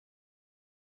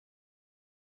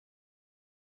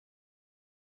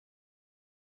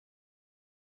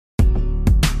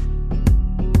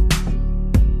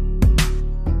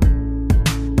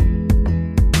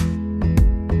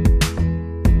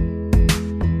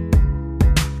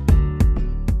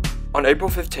On April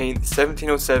 15,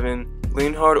 1707,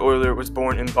 Leonhard Euler was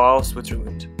born in Basel,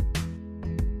 Switzerland.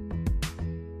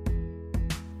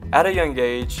 At a young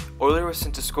age, Euler was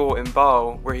sent to school in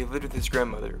Basel, where he lived with his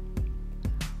grandmother.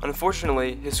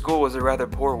 Unfortunately, his school was a rather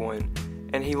poor one,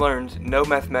 and he learned no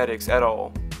mathematics at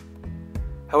all.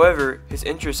 However, his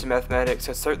interest in mathematics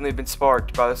had certainly been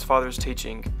sparked by his father's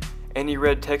teaching, and he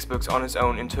read textbooks on his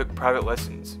own and took private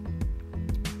lessons.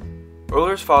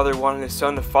 Euler's father wanted his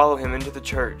son to follow him into the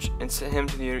church and sent him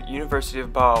to the University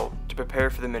of Basel to prepare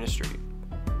for the ministry.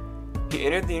 He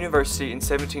entered the university in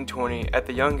 1720 at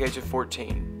the young age of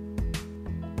 14.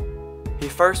 He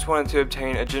first wanted to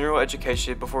obtain a general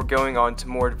education before going on to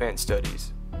more advanced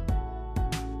studies.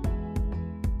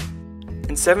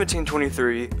 In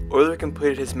 1723, Euler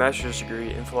completed his master's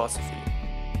degree in philosophy.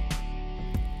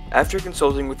 After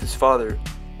consulting with his father,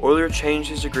 Euler changed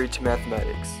his degree to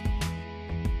mathematics.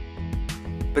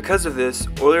 Because of this,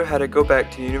 Euler had to go back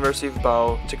to the University of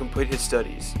Basel to complete his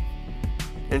studies.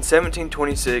 In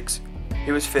 1726,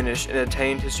 he was finished and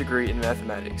attained his degree in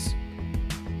mathematics.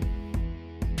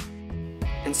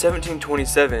 In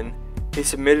 1727, he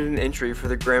submitted an entry for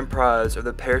the grand prize of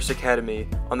the Paris Academy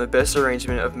on the best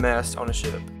arrangement of masts on a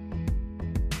ship.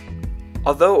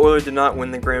 Although Euler did not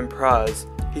win the grand prize,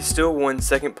 he still won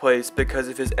second place because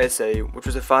of his essay, which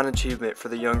was a fine achievement for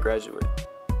the young graduate.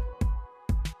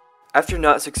 After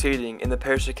not succeeding in the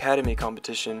Paris Academy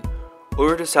competition,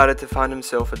 Euler decided to find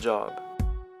himself a job.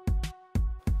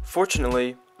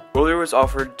 Fortunately, Euler was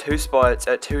offered 2 spots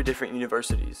at 2 different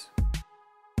universities.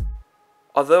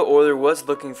 Although Euler was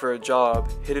looking for a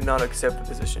job, he did not accept the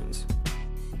positions.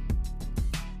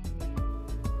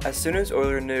 As soon as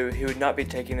Euler knew he would not be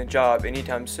taking a job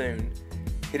anytime soon,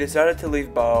 he decided to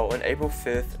leave Basel on April 5,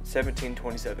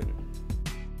 1727.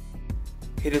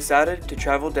 He decided to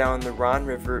travel down the Rhine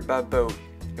River by boat,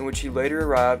 in which he later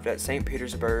arrived at St.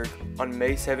 Petersburg on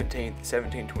May 17,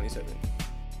 1727.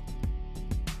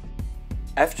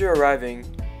 After arriving,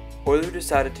 Euler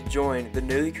decided to join the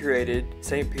newly created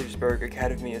St. Petersburg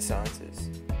Academy of Sciences.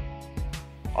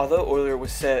 Although Euler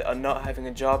was set on not having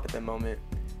a job at the moment,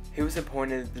 he was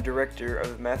appointed the director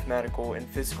of the mathematical and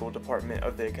physical department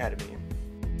of the academy.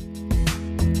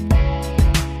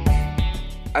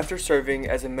 After serving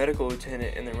as a medical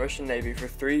lieutenant in the Russian Navy for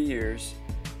 3 years,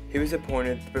 he was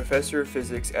appointed the professor of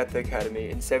physics at the academy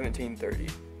in 1730.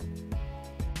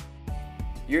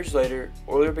 Years later,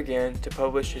 Euler began to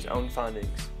publish his own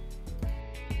findings.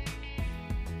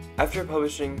 After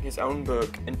publishing his own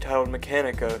book entitled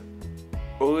Mechanica,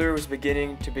 Euler was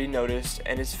beginning to be noticed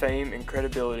and his fame and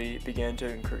credibility began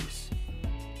to increase.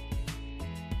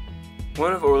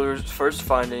 One of Euler's first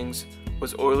findings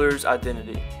was Euler's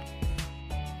identity.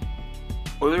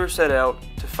 Euler set out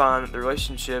to find the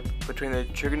relationship between the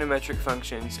trigonometric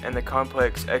functions and the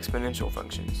complex exponential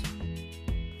functions.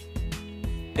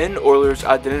 In Euler's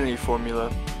identity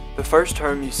formula, the first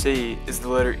term you see is the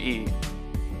letter E.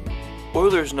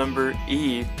 Euler's number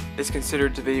E is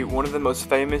considered to be one of the most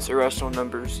famous irrational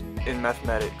numbers in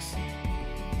mathematics.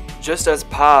 Just as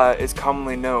pi is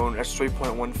commonly known as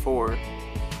 3.14,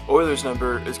 Euler's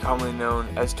number is commonly known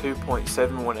as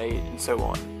 2.718, and so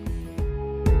on.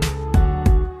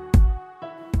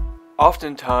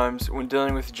 Oftentimes, when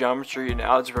dealing with geometry and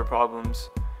algebra problems,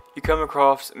 you come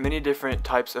across many different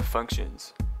types of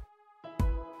functions.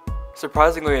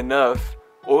 Surprisingly enough,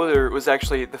 Euler was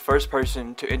actually the first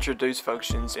person to introduce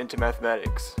functions into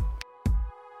mathematics.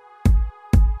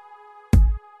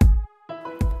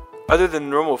 Other than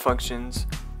normal functions,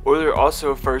 Euler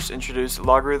also first introduced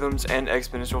logarithms and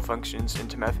exponential functions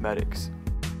into mathematics.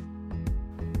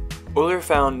 Euler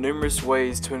found numerous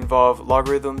ways to involve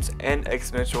logarithms and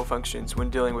exponential functions when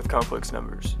dealing with complex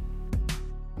numbers.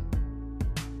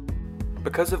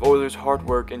 Because of Euler's hard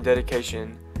work and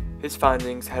dedication, his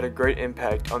findings had a great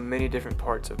impact on many different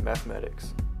parts of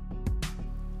mathematics.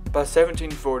 By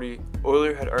 1740,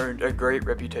 Euler had earned a great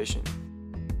reputation.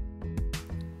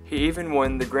 He even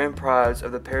won the grand prize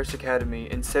of the Paris Academy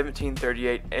in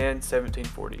 1738 and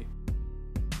 1740.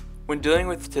 When dealing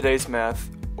with today's math,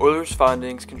 Euler's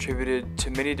findings contributed to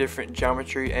many different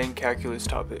geometry and calculus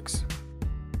topics.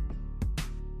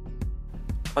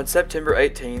 On September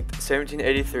 18,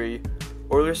 1783,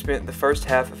 Euler spent the first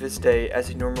half of his day as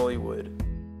he normally would.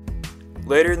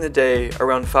 Later in the day,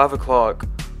 around 5 o'clock,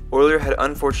 Euler had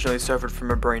unfortunately suffered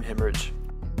from a brain hemorrhage.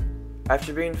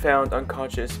 After being found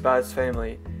unconscious by his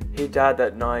family, he died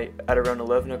that night at around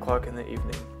 11 o'clock in the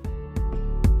evening.